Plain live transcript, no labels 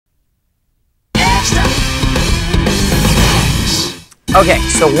Okay,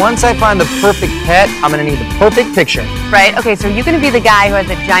 so once I find the perfect pet, I'm gonna need the perfect picture. Right, okay, so you're gonna be the guy who has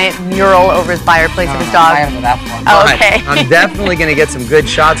a giant mural over his fireplace of his dog? I have that one. Oh, okay. I'm definitely gonna get some good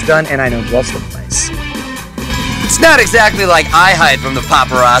shots done, and I know just the place. It's not exactly like I hide from the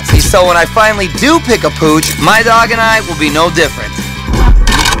paparazzi, so when I finally do pick a pooch, my dog and I will be no different.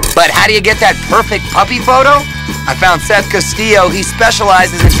 But how do you get that perfect puppy photo? I found Seth Casteel. He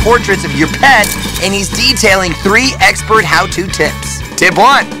specializes in portraits of your pet, and he's detailing 3 expert how-to tips. Tip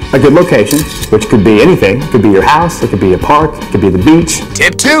 1. A good location, which could be anything. It could be your house, it could be a park, it could be the beach.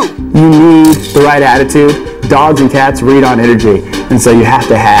 Tip 2. You need the right attitude. Dogs and cats read on energy, and so you have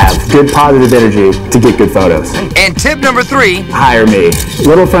to have good positive energy to get good photos. And tip number 3. Hire me.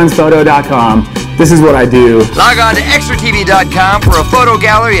 LittleFriendsPhoto.com. This is what I do. Log on to extratv.com for a photo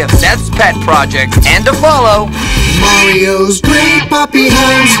gallery of Seth's pet projects and to follow Mario's Great Puppy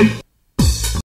Homes.